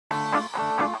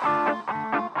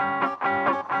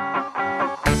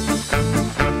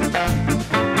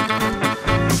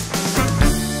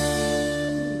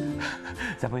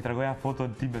Se po I tregoja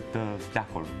foton time të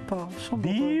plakur. Po, shumë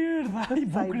Birre dhe I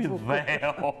bukri dhe.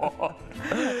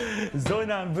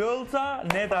 Zonja Vjollca,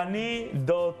 ne tani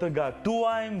do të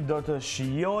gatuajmë, do të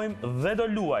shijojmë dhe do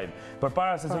luajmë.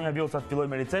 Përpara se zonja Vjollca të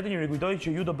fillojë me recetin, ju rikujtoj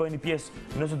që ju do bëni pjesë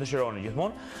nëse dëshironi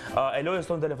gjithmonë. E lojës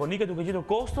tonë telefonike duke gjetur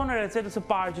koston e recetës së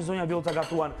parë që zonja Vjollca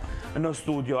gatuan në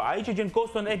studio. Ai që gjen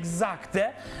koston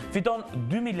eksakte fiton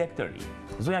 2000 lekë të ri.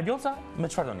 Zonja Vjollca, me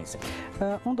çfarë do nisim?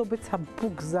 Unë do bëj ca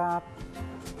bukza,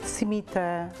 simite,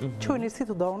 quajini si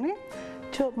të doni,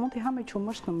 që mund t'i ha me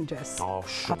qumësht në mëngjes.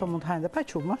 Ato mund t'hajnë dhe pa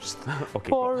qumësht.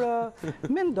 Por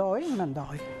mendoj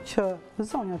që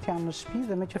zonjat janë në shtëpi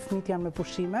dhe me që fëmijët janë me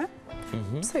pushime,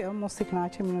 pse jo, mos I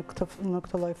kënaqemi në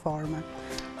këtë lloj forme.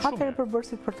 Atëherë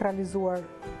përbërësit për të realizuar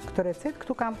këtë recetë,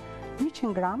 këtu kam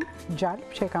 100 gram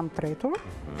gjalp që e kam tretur.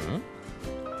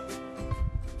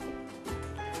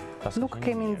 Nuk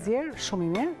kemi nxjerr shumë I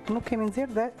mirë, nuk kemi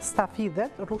nxjerr dhe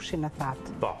stafidhet, rrushin e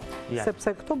thatë. Po,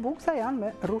 sepse këto buksa janë me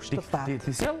rrush të thatë.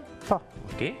 Ti sjell? Po.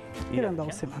 Okej. I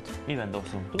vendosim aty. I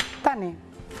vendosim këtu. Tani,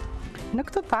 në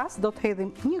këtë tas do të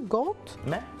hedhim një gotë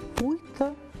me ujë të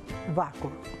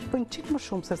vakur. Po një çik më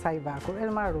shumë se sa I vakur, edhe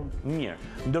marrun. Mirë.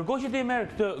 Ndërkohë që ti merr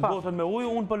këtë gotën me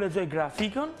ujë, unë po lexoj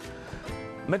grafikën.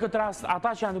 Me këtë rast,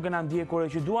 ata që janë duke na ndjekur e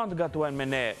që duan të gatuajnë me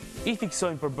ne, I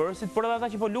fiksojnë përbërësit, por edhe ata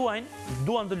që po luajnë,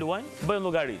 duan të luajnë, bëjnë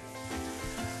llogari.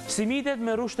 Simitet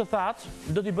me rrush të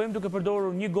thatë do t'i bëjmë duke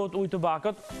përdorur një gotë ujë të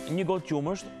vakët, një gotë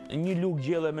qumësht, një lugë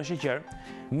gjelle me sheqer,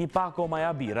 një pako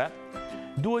maja birre,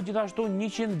 duhet gjithashtu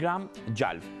 100 gram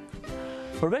gjalp.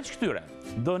 Përveç këtyre,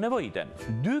 do nevojiten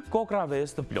 2 kokrra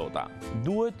vezë të plota.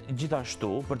 Duhet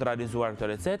gjithashtu, për të realizuar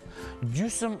këtë recetë,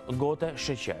 gjysmë gote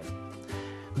sheqer.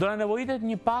 Do na nevojitet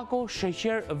një pako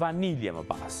sheqer vanilje më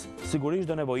pas. Sigurisht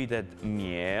do nevojitet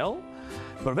miell.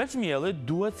 Përveç miellit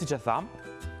duhet, siç e tham,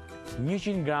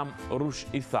 100 gram rrush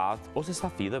I thatë ose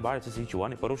stafide, varet se si I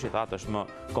quani, por rrush I thatë është më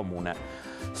komune.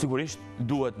 Sigurisht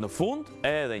duhet në fund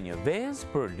edhe një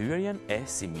vezë për lyerjen e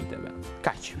simiteve.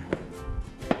 Kaq.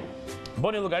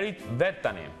 Boni llogarit vet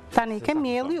tani. Tani ke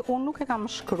mielli, unë nuk e kam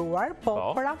shkruar, po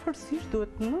për afërsisht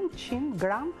duhet 900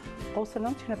 gram ose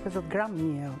 950 gram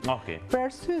miell. Për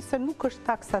arsye se nuk është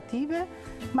taksative,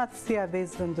 matësia e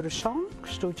vezëve ndryshon,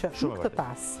 kështu që në këtë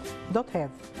tas do të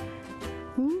hedh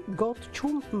një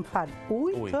gotë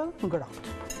ujë të ngrohtë.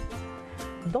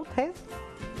 Do të hedh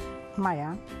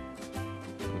maja.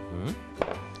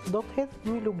 Do të hedh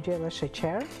një lugë gjelle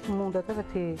sheqer, mundet edhe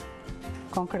ti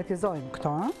konkretizojmë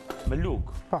këto, Me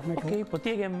lugë? Po, me lugë. Okej, po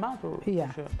ti e ke matur? Ja,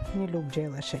 një lugë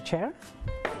gjelle sheqer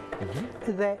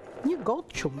dhe një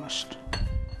gotë qumësht.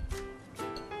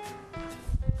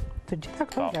 Të gjitha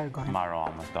këto I largojmë. Maro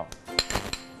me këto.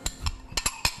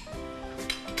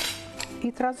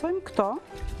 I trazojmë këto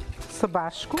së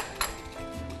bashku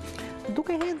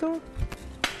duke hedhur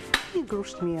një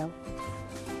grusht miell.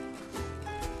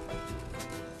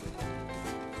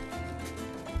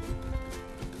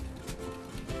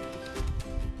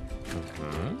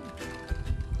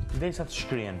 Derisa të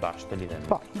shkrihen bashkë të lidhen.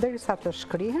 Po, derisa të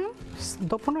shkrihen,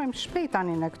 do punojmë shpejt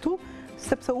tani në këtu,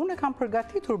 sepse unë e kam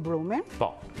përgatitur brumin.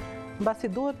 Po. Mbasi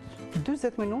duhet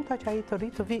 40 minuta që ai të rri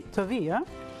të vijë.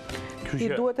 I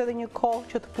duhet edhe një kohë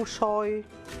që të pushoj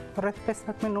rreth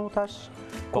 15 minutash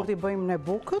kur t'i bëjmë ne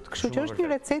bukët, kështu që është një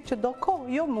recetë që do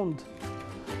kohë, jo mund.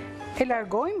 E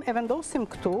largojmë, e vendosim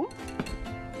këtu,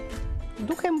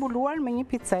 duke mbuluar me një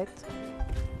picet.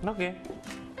 Okej.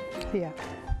 Ja,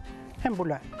 e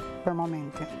mbuloj për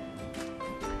momentin.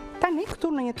 Tani këtu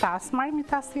në një tas, marrim një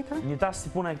tas tjetër? Një tas si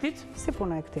puna e këtit? Si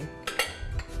puna e këtit.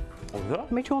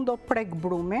 Me që unë do prek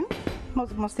brumin,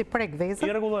 mos t'i prek vezët.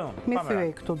 I rregulloj unë. Mi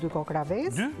thyej këtu 2 kokrra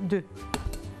vezë. 2.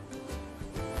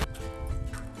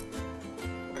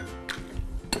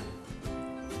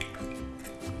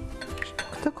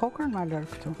 Këtë kokrën ma lërë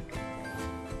këtu.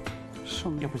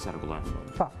 Shumë. Jo, për se rregullojmë.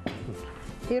 Po.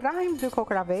 I rrahim 2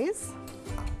 kokrra vezë.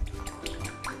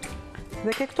 Dhe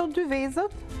ke këto 2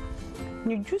 vezët,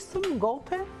 një gjysmë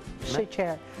gote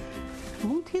sheqer.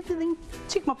 Mund t'jetë edhe një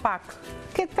qik më pak.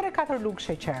 Ke 3-4 lugë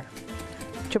sheqer.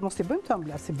 Që mos t'i bëjmë të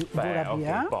ëmbla si bura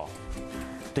bia.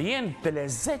 Të jenë të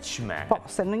lezetshme. Po,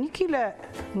 se në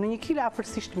 1 kile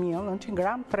afërsisht miell, në 100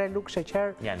 gram, 3 lugë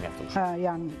sheqer janë mjaftueshme.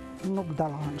 Janë, nuk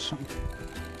dallohen shumë.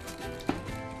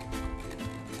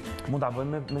 Mund ta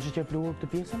bëjmë me sheqer pluhur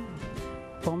këtë pjesën?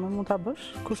 Po, mund ta bësh,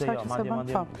 kurse që se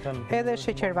bën. Edhe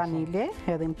sheqer vanilje,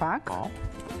 hedhim pak.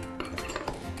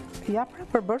 Ja, pra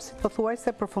përbërësit pothuaj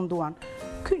se përfunduan.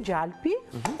 Ky gjalpi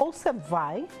ose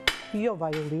vaj, jo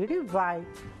vaj ulliri, vaj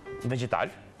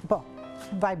vegetal. Po,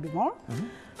 vaj bimor,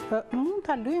 mund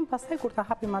ta lyejmë pastaj kur ta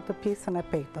hapim atë pjesën e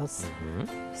petës.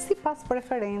 Sipas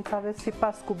preferencave,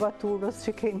 sipas kubaturës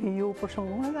që keni ju, për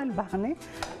shembull unë dhe Albani,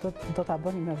 do ta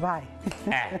bëni me vaj.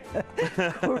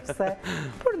 Kurse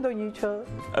për ndonjë që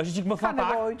ka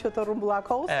nevojë që të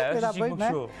rrumbullakosë, le ta bëjmë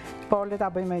me, po le ta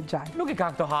bëjmë me gjallë. Nuk i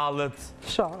ka këto hallet.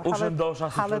 U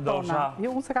shëndosha, si shëndosha.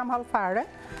 Jo, unë se kam hall fare.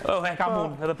 E kam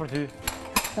unë edhe për ty.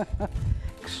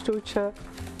 Kështu që,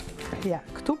 ja,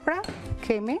 këtu pra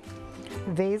kemi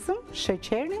vezën,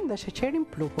 sheqerin dhe sheqerin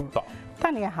pluhur.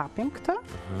 Tani e hapim këtë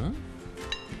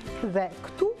dhe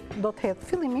këtu do të hedh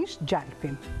fillimisht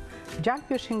gjalpin.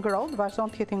 Gjalpi është i ngrohtë,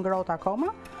 vazhdon të jetë i ngrohtë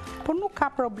akoma, por nuk ka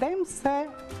problem se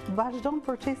vazhdon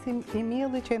procesi i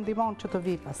miellit që e ndihmon që të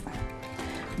vi pastaj.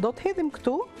 Do të hedhim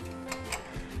këtu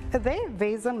dhe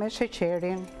vezën me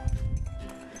sheqerin.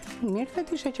 Mirë të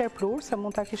ti sheqer pluhur, se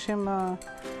mund ta kishim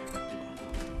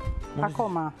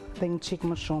akoma dhe një çik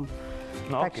më shumë.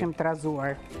 Ta kishim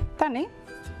trazuar. Tani,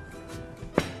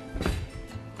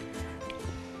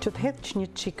 që të hedh një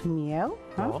çik miell.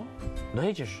 Do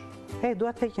heqësh?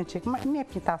 Dua të heq një çik. Më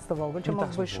jep një tas të vogël që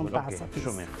mos bëj shumë tasa.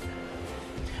 Shumë mirë.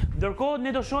 Ndërkohë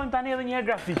ne do shohim tani edhe një herë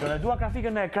grafikën. E dua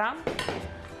grafikën në ekran.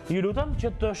 Ju lutem që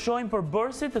të shohim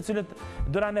përbërësit të cilët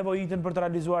do na nevojiten për të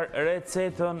realizuar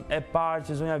recetën e parë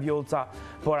që zonja Vjollca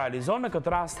po realizon. Në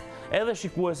këtë rast, edhe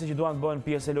shikuesi që duan të bëhen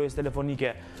pjesë e lojës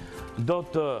telefonike do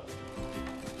të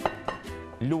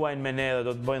luajnë me ne dhe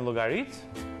do të bëjnë llogaritë.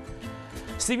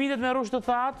 Simitet me rrush të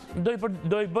thatë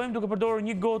do i bëjmë duke përdorur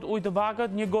një gotë ujë të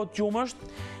vakët, një gotë qumësht,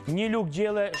 një lugë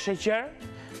gjelle sheqer.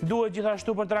 Duhet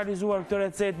gjithashtu për të realizuar këtë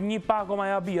recetë një pako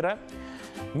maja birre.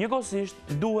 Njëkohësisht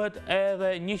duhet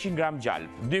edhe 100 gram gjalp,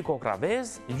 2 kokrra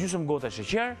vezë, gjysmë gote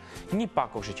sheqer, një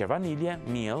pako sheqer vanilje,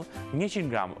 miell, 100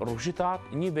 gram rrush i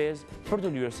thatë, një vezë për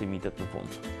të lyer simitet në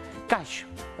fund. Kaq.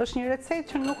 Është një recetë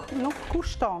që nuk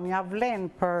kushton, ja vlen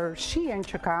për shijen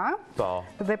që ka,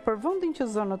 dhe për vendin që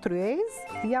zon në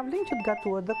Rreze, ja vlen që të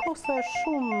gatuhet dhe kosto është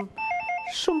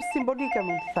shumë simbolike,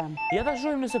 mund të them. Ja ta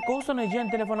shohim nëse koston e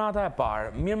gjen telefonata e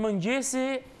parë. Mirëmëngjesi.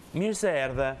 Mirë se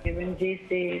erdhe.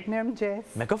 Mirëmëngjesi.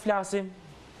 Mirëmëngjes. Me kë flasim?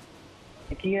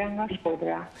 Lira nga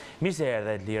Shkodra. Mirë se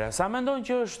erdhe, Lira. Sa mendon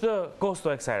që është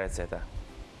kosto e kësaj recete?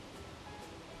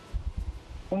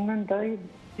 Unë mendoj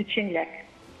 200 lekë.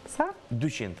 Sa?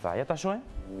 200, tha. Ja ta shohim?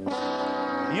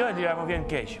 Jo, Lira, më vjen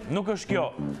keq. Nuk është kjo.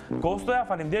 Kostoja,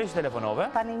 faleminderit që telefonove.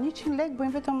 Tani 100 lekë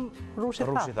bëjmë vetëm rrush i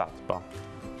thatë. Rrush i thatë, po.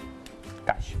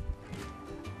 Kaq.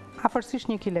 Afërsisht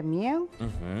 1 kg miell,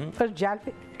 është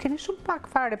gjalpi. Keni shumë pak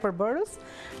fare përbërës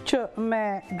që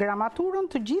me gramaturën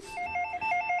të gjithë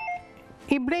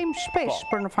i blejmë shpesh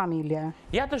për në familje.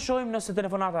 Ja të shohim nëse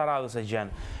telefonata radhës e gjen.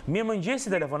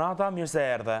 Mirëmëngjesi telefonata, mirë se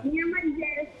erdhe.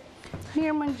 Mirëmëngjes.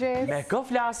 Mirëmëngjes. Me kë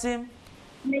flasim?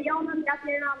 Me Jona nga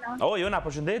Tirana. O, Jona,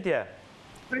 përshëndetje.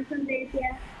 Përshëndetje.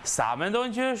 Sa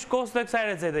mendon që është kosto e kësaj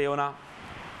recete, Jona?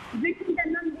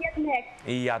 290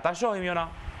 lekë. Ja ta shohim, Jona.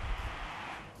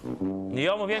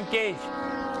 Jo, më vjen keq.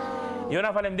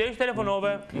 Jona, faleminderit që telefonove,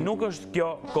 nuk është kjo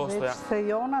kostoja. Veç se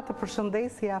Jona të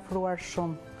përshëndesi afruar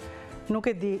shumë. Nuk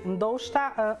e di, ndoshta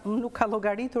nuk ka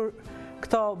llogaritur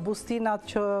këto bustinat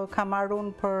që ka marrun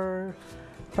për...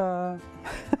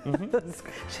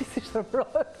 Shisi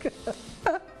shtërprojët.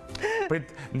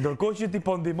 Prit, ndërkohë që ti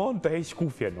po ndihmon të heq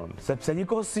kufje, non. Sepse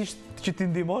njëkohësisht që ti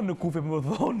ndihmon në kufje më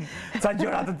thonë ca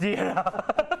gjëra të tjera.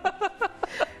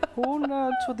 Unë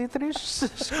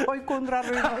çuditërisht shkoj kundra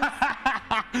rrymës.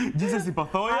 Gjithsesi po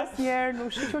thoje? Asnjëherë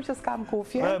nuk shiqur që s'kam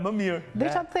kufje. Më mirë.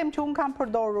 Desha të them që unë kam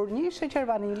përdorur një sheqer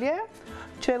vanilje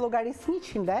që e llogaris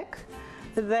 100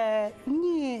 lekë dhe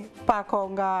një pako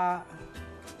nga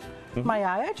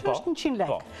majaja që është 100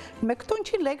 lekë. Me këto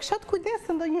 100 lekë shat kujdes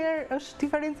se ndonjëherë është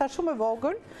diferenca shumë e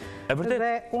vogël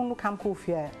dhe unë nuk kam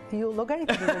kufje. Ju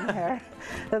llogaritni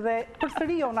ndonjëherë dhe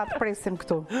përsëri Jona të presim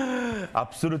këtu.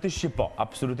 Absolutisht që po,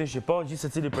 absolutisht që po, gjithë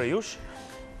secili prej jush.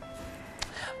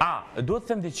 Duhet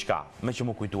të them diçka, me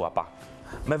që më kujtua pak.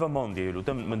 Me vëmendje, ju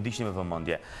lutem, më ndiqni me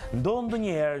vëmendje. Ndodh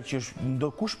ndonjëherë që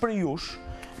ndokush prej jush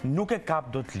nuk e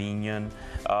kap dot linjën,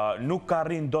 nuk ka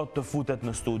arrin dot të futet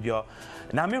në studio.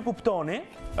 Na mirë kuptoni,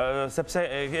 sepse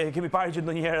kemi parë që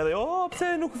ndonjëherë edhe, pse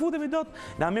nuk futemi dot.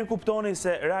 Na mirë kuptoni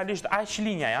se realisht aq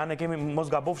linja janë, ne kemi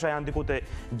mos gabofsha janë diku te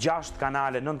 6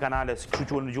 kanale, 9 kanale, kështu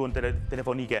quhen në gjuhën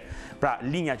telefonike. Pra,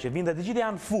 linja që vinë dhe të gjitha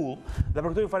janë full, dhe për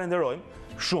këtë ju falenderojmë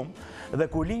shumë. Dhe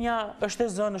kur linja është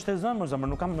e zënë, më zëmër,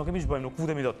 nuk kemi ç'bëjmë, nuk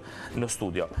futemi dot në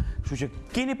studio. Kështu që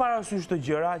keni parasysh të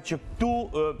gjëra që këtu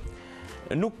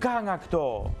nuk ka nga këto,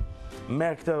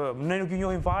 ne nuk ju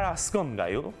njohim fare askënd nga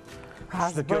ju,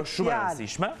 Kështu kjo është shumë e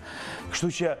rëndësishme. Kështu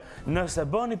që nëse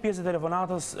bëni pjesë e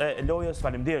telefonatës e lojës,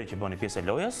 faleminderit që bëni pjesë e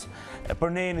lojës, për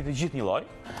ne jeni të gjithë një lloj,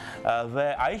 dhe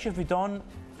ai që fiton,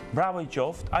 bravo i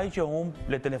qoftë, ai që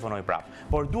humb le telefonoj prapë.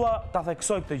 Por dua ta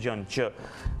theksoj këtë gjën që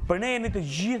për ne jeni të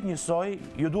gjithë njësoj,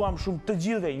 ju duam shumë të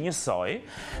gjithëve njësoj,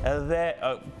 dhe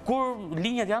kur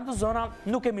linjat janë të zona,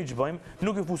 nuk kemi ç'bëjmë,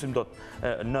 nuk ju fusim dot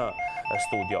në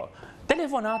studio.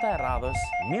 Telefonata e radhës.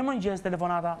 Mirëmëngjes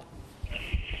telefonata.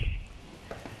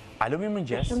 Alo,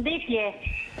 mirëmëngjes. Përshëndetje.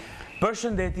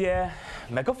 Përshëndetje.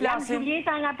 Me kë flasim? Jam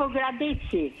Luljeta nga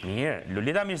Përgatitja. Mirë,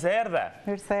 Luljeta, mirë se erdhe.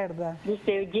 Mirë se erdhe. Mirë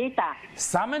se u gjeta.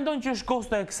 Sa mendon që është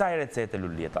kosto e kësaj recete,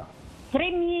 Luljeta?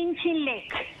 3.100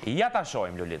 lekë. Ja ta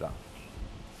shohim, Luljeta.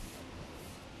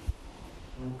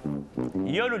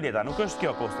 Jo, Luljeta, nuk është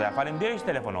kjo kostoja. Faleminderit që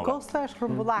telefonove. Kosta është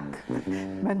rrumbullak.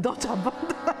 Mendo ç'a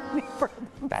bën tani për.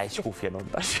 Ta e shkufje në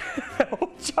tash. U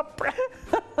qa pre.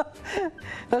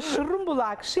 Është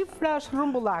rrumbullak, shifra është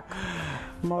rrumbullak.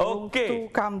 Okej. Tu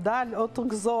kam dal o tu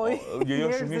gëzoj. Jo,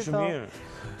 shumë mirë.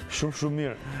 Shumë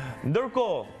mirë.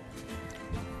 Ndërkohë,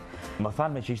 më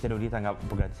thanë me që ishte Luljeta nga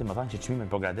Përgatitja, më thanë që çmimet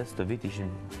në Përgatitja të vit ishin.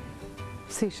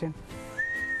 Si ishin?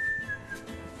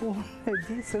 E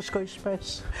di se shkoj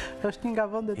shpesh. Është një nga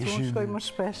vendet që unë shkoj më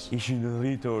shpesh. Ishin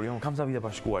rritur, jo, kam sa vite pa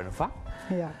shkuar në fakt.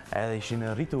 Ja. Edhe ishin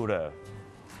rritur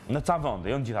në ca vende,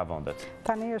 jo në gjitha vendet.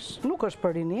 Tani nuk është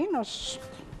për rinin,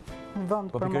 është vend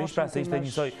Po për moshën. pikërisht pra se ishte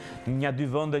njësoj, një dy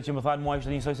vende që më thanë mua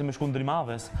ishte njësoj se me shku në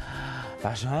Drimaves.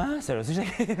 Thash, seriozisht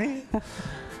e keni?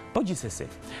 Po gjithsesi.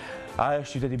 A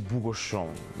është qyteti bukur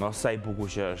shumë, no sa i bukur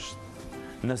që është.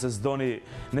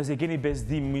 Nëse keni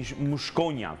bezdim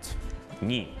mushkonjat,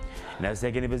 1.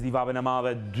 Nëse keni bezdi vapën e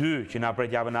madhe, 2, që na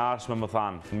pret javën e ardhshme, më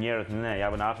thanë, njerët ne,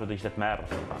 javën e ardhshme do ishte të merr,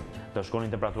 të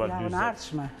shkonin temperaturat 40. Javën e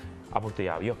ardhshme. Apo këtë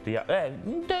javë, jo këtë javë,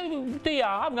 këtë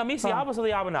javë, nga mesi javës edhe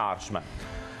javën e ardhshme.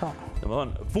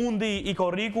 Domethënë, fundi i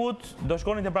Korrikut do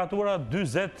shkonin temperatura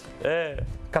 40 e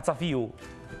Kacafiu.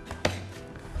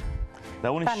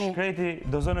 Dhe unë i shkreti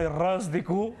do zonoj Rrez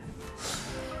diku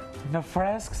në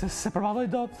fresk, se përballoj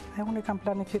dot. E unë i kam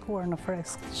planifikuar në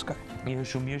fresk të shkoj. Mirë,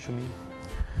 shumë mirë.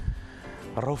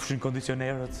 Rrofshin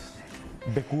kondicionerët,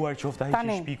 bekuar qoftë ai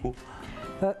që shpiku.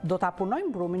 Do ta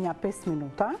punojmë brumin ja 5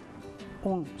 minuta.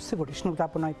 Unë sigurisht nuk ta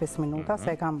punoj 5 minuta,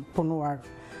 se e kam punuar.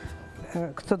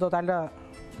 Këtë do ta lë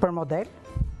për model.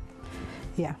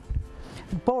 Ja.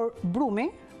 Por brumi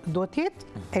duhet të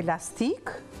jetë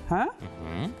elastik,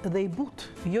 dhe i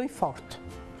butë, jo i fortë.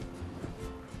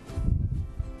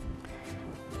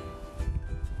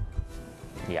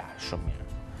 Ja, shumë mirë.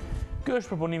 Kjo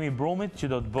është proponimi i brumit që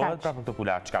do të bëhet pra për këtë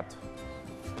kulaçkat.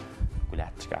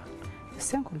 Kulaçka.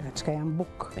 Si janë kulaçka, janë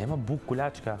buk. E më buk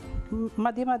kulaçka.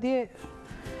 Madje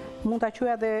mund ta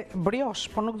quaj edhe brioche,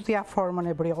 por nuk do t'ja formën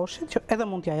e brioshit, që edhe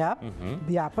mund t'ja jap,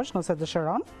 japësh nëse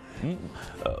dëshiron.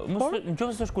 Në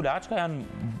qoftë se është kulaçka,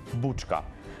 janë buçka.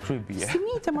 Kështu i bie.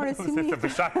 Simite, more simite. Se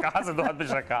bëshaka, se do atë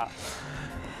bëshaka.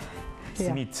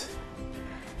 Simit.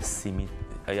 Simit.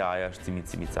 Ja, aja është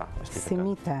simica.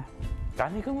 Simite. Ka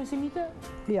një këngë me simite?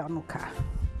 Jo, nuk ka.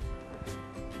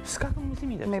 S'ka këngë me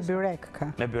simite? Me byrek ka.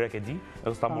 Me byrek e di?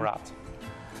 Edhe s'ta murat?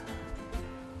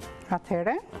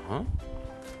 Atëhere.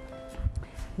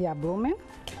 Ja brumin.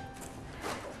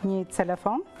 Një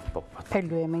telefon. E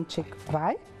lyejmë një qik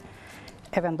vaj.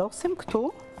 E vendosim këtu.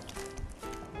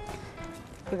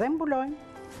 Dhe mbulojmë.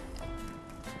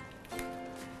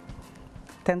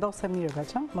 Të ndose mirë,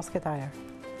 që? Mos këtë ajer.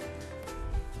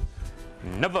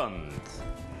 Në vënd.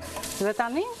 Dhe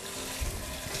tani,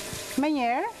 me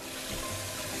njerë,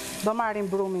 do marrim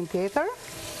brumin tjetër.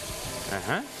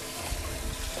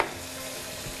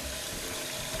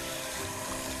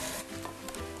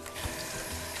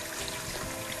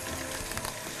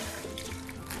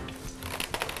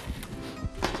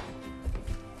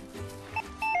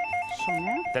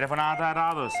 Shumë. Telefonata e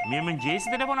radhës.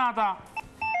 Mirëmëngjesi telefonata.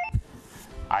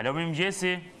 Alo,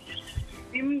 mirëmëngjesi.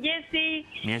 Mirëmëngjesi.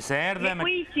 Mirë se erdhe. Me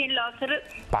kuicin, losër.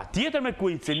 Pa tjetër me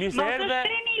kuicin, mirë se erdhe. Mos është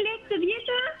 3.000 lekë të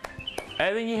vjetra?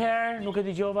 Edhe një herë, nuk e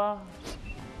dëgjova.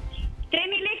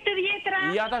 3.000 lekë të vjetra?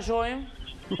 Ja ta shohim.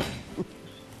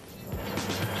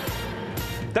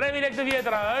 3.000 lekë të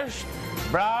vjetra është.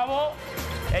 Bravo.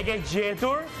 E ke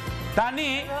gjetur.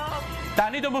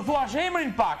 Tani do më thuash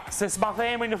emrin pak, se s'ma the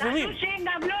emrin në fillim. Ta shem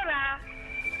nga Vlora.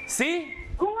 Si?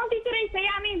 Ku mund t'i trej se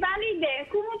jam invalide?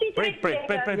 Ku mund t'i trej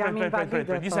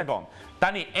Prit, një sekund.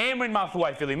 Tani, emrin ma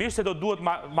thuaj fillimisht, se do duhet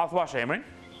ma thuash emrin.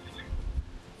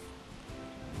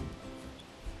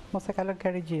 Mos e kalon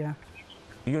ke regjia.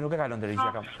 Jo, nuk e kalon të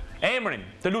regjia kam. Emrin,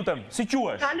 të lutem, si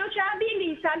quhesh?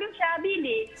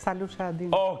 Salut Abili.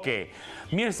 Okej.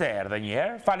 Mirë se erdhe një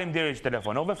herë. Faleminderit që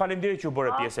telefonove, faleminderit që u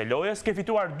bëre pjesë e lojës. Ke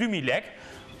fituar 2000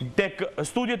 lekë tek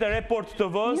studiot e Report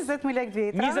TV-s. 20.000 lekë të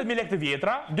vjetra. 20.000 lekë të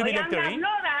vjetra, 2000 lekë të rinj. Jam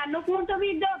nga Vlora, nuk mund të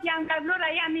vi dot, jam nga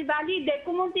Vlora, jam invalide,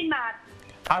 ku mund t'i marr?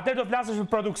 Atër do flasësh për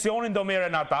produksionin, do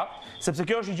merren ata, sepse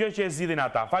kjo është një gjë që e zgjidhin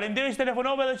ata. Faleminderit që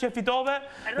telefonove dhe që fitove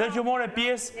dhe që morë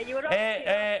pjesë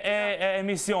e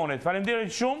emisionit.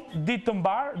 Faleminderit shumë, ditë të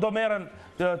mbar, do merren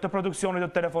të produksionit, do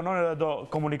të telefononi dhe do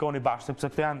komunikoni bashkë, sepse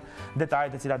këto janë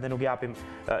detajet e cilat ne nuk japim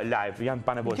live, janë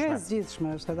pa nevojshme. Gjë e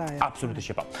zgjidhshme është edhe ajo.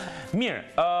 Absolutisht që po. Mirë,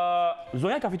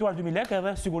 zonja ka fituar 2000 lekë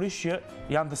edhe sigurisht që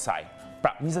janë të saj.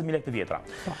 Pra, 20.000 lekë të vjetra.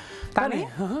 Tani,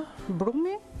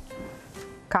 brumi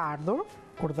ka ardhur,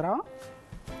 urdhra.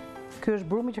 Ky është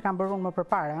brumi që kam bërë unë më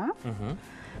përpara.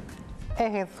 E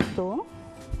hedh këtu,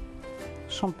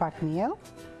 shumë pak miell.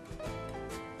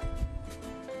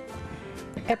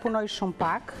 E punoj shumë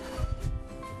pak.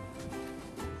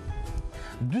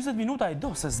 20 minuta i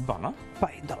do se s'bën, a? Po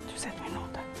i do 20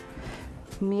 minuta.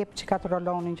 Mi jep që katë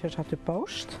rolonin që është aty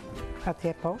poshtë.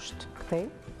 Atje poshtë, këtej.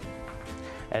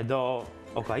 E do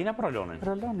okaina për rolonin?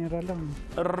 Roloni.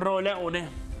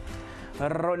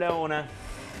 Roleone.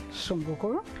 Shumë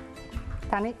bukur.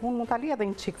 Tani, unë mund t'ali edhe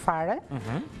një qik fare,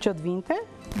 që të vinte,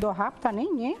 do hap tani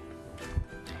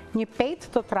një pejt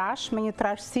të trash me një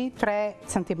trashësi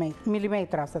 3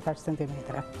 milimetra, se 3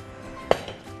 centimetra.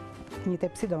 Një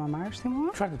tepsi do më marrësh ti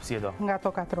mua? Çfarë tepsi do? Nga ato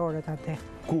 4 orët atje.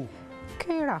 Ku?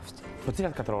 Ke rafti. Po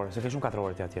cilat 4 orë? Se ke shumë 4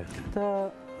 orë ti atje. Të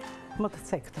më të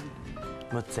cektën.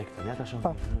 Më të cektën, ja ka shumë.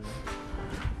 Po.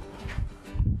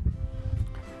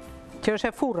 Që është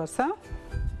e furrës, a?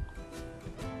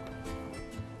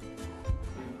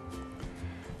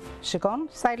 Shikon,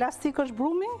 sa elastik është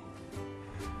brumi?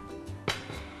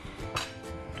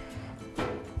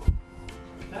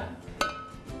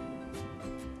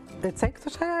 E cektë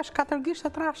është aja, është 4 gishtë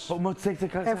të trash. Po më të cektë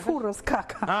ka... E furrës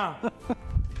kaka.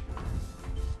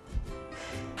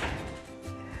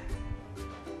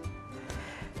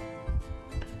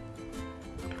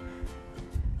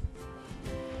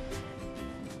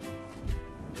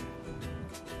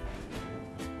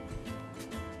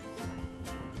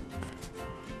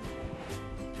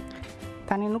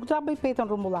 Tani nuk do ta bëj petën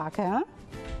rumbullake,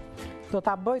 do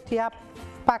ta bëj të jap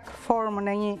pak formën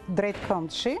e një drejtë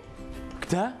këndshi.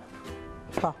 Këtë?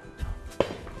 Po.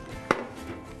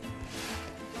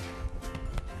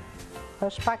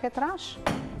 Është pak e trash.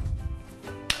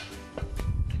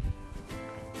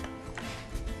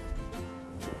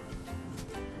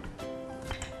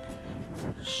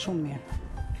 Shumë mirë.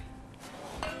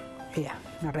 Ja,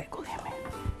 në rregull jemi.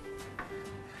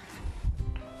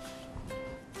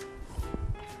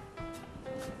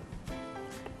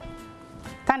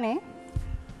 Tani,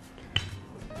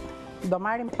 do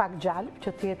marrim pak gjalp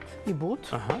që t'jetë i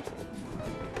butë,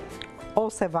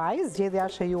 ose vaj, zgjedhja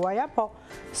është e juaja, po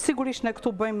sigurisht ne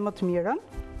këtu bëjmë më të mirën.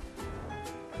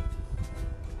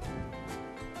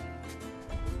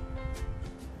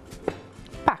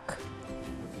 Pak.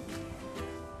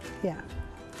 Ja,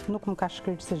 nuk më ka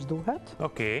shkrirë se ç'duhet.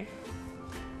 Okej.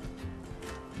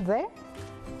 Dhe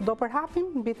do përhapim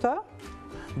mbi të.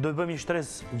 Do të bëjmë një shtrez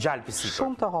gjalpi sipër.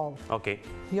 Shumë të hollë. Okej.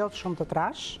 Jo të shumë të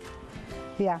trash.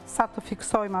 Ja, sa të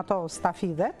fiksojmë ato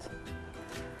stafidhet.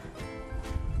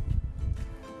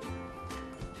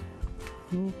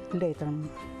 Një letër më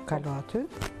kalo aty.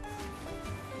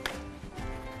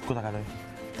 Ku ta kaloj?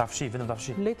 Ta fshi, vetëm ta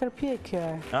fshi. Letër pjekje.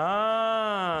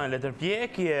 Letër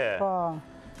pjekje. Po.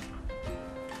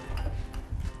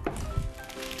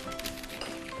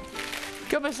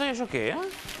 Kjo besoj është okej, a?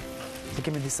 Se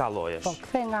kemi disa llojesh. Po,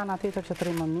 kthej nga ana tjetër që të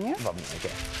rrimë më mirë. Po, mirë,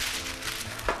 okej.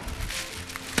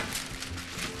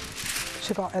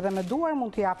 Shiko, edhe me duar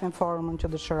mund t'i japim formën që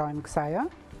dëshirojmë kësaj, ë?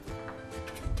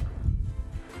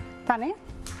 Tani,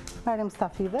 merrim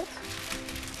stafidhet.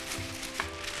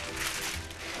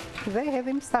 Dhe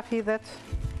hedhim stafidhet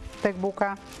tek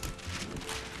buka.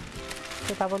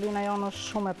 Se tavolina jonë është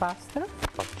shumë e pastër.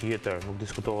 Patjetër, nuk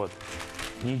diskutohet.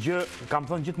 Një gjë, kam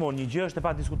thënë gjithmonë, një gjë është e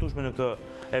padiskutueshme në këtë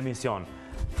emision.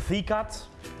 Thikat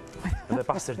dhe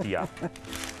pastërtia.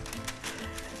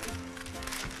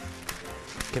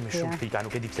 Kemi shumë thika,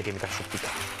 nuk e di pse kemi ka shumë thika.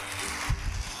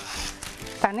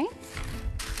 Tani?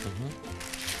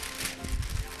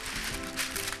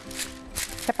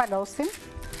 E palosim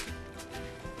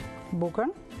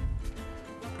bukën.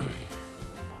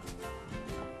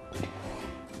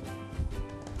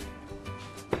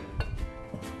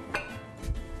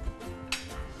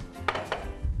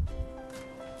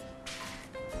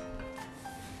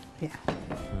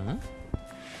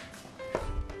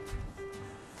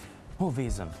 O,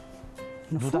 vezën.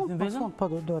 Në fund, po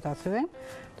duhet ta thyejmë.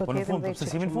 Po në fund, pse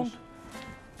si në fund?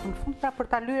 Në fund pra për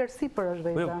ta lyer sipër është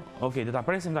veza. Okej, do ta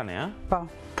presim tani, ha? Po.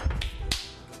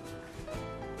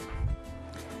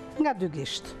 Nga 2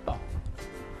 gisht. Po.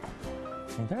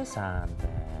 Interesante.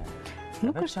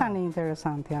 Nuk është tani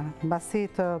interesantja, mbasi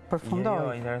të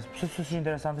përfundoj. Jo, pse është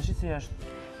interesante, si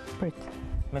është? Prit.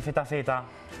 Me feta.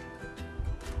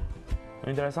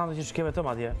 Interesante që shkeve të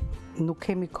madje. Nuk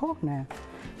kemi kohë ne.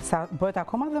 Sa bëhet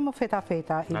akoma dhe më feta. I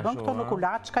bën këto në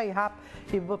kulaçka, i hap,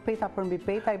 i bë peta për mbi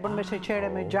peta, i bën me sheqere,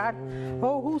 me gjalp.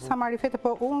 Sa marri fete,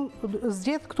 po unë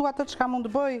zgjedh këtu atë çka mund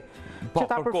të bëj që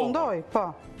ta përfundoj. Po.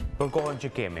 Për kohën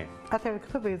që kemi. Atëherë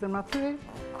këtë vezën ma thyej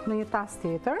në një tas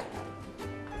tjetër.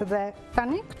 Dhe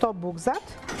tani këto bukzat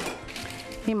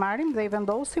i marrim dhe i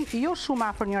vendosim jo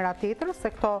shumë afër njëra tjetrës, se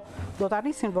këto do të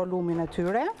arrisin volumin e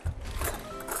tyre.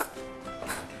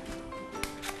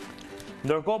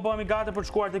 Ndërkohë bëhemi gati për të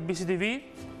shkuar tek BCTV.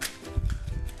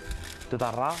 Të ta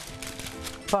rra.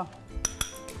 Po.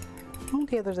 Mund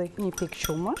të hedhësh edhe një pikë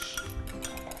qumësh.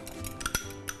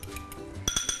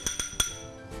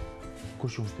 Ku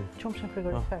qumështi? Qumësht në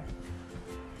frigorifer.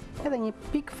 Edhe një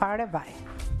pikë fare vaj.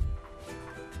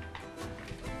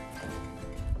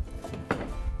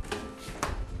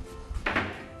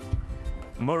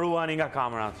 Më ruani nga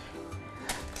kamerat,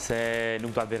 se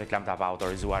nuk do të bëj reklam të pa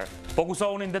autorizuar.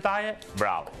 Fokusohuni në detaje,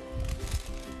 bravo.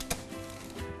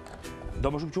 Do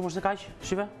më shumë qumësht se kaq,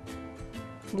 shive?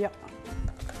 Jo.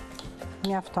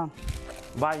 Mjafton.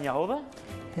 Vaj një hodhe?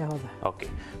 Ja hodhe.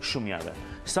 Okej, shumë mirë.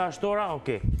 Sa është ora?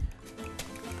 Okej.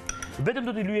 Vetëm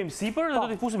do t'i lyejmë sipër dhe do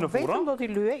t'i fusim në furrë? Vetëm do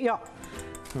t'i lyej, jo.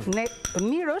 Ne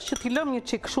mirë është që t'i lëm një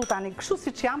çik kështu tani, kështu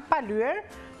siç janë pa lyer,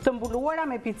 të mbuluara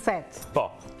me picet. Po.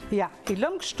 Ja, i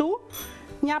lëm kështu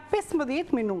një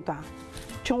 15 minuta,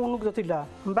 që unë nuk do t'i lë.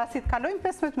 Mbasi të kalojnë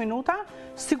 15 minuta,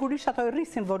 sigurisht ato i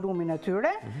rrisin volumin e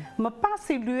tyre, më pas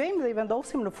i lyejmë dhe i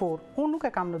vendosim në furrë. Unë nuk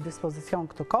e kam në dispozicion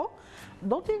këtë kohë,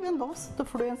 do t'i vendos të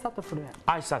fryen sa të fryen.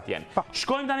 Aq sa t'jen.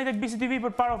 Shkojmë tani tek BCTV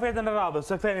për të parë ofertën e radhës,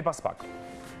 se kthehemi pas pak.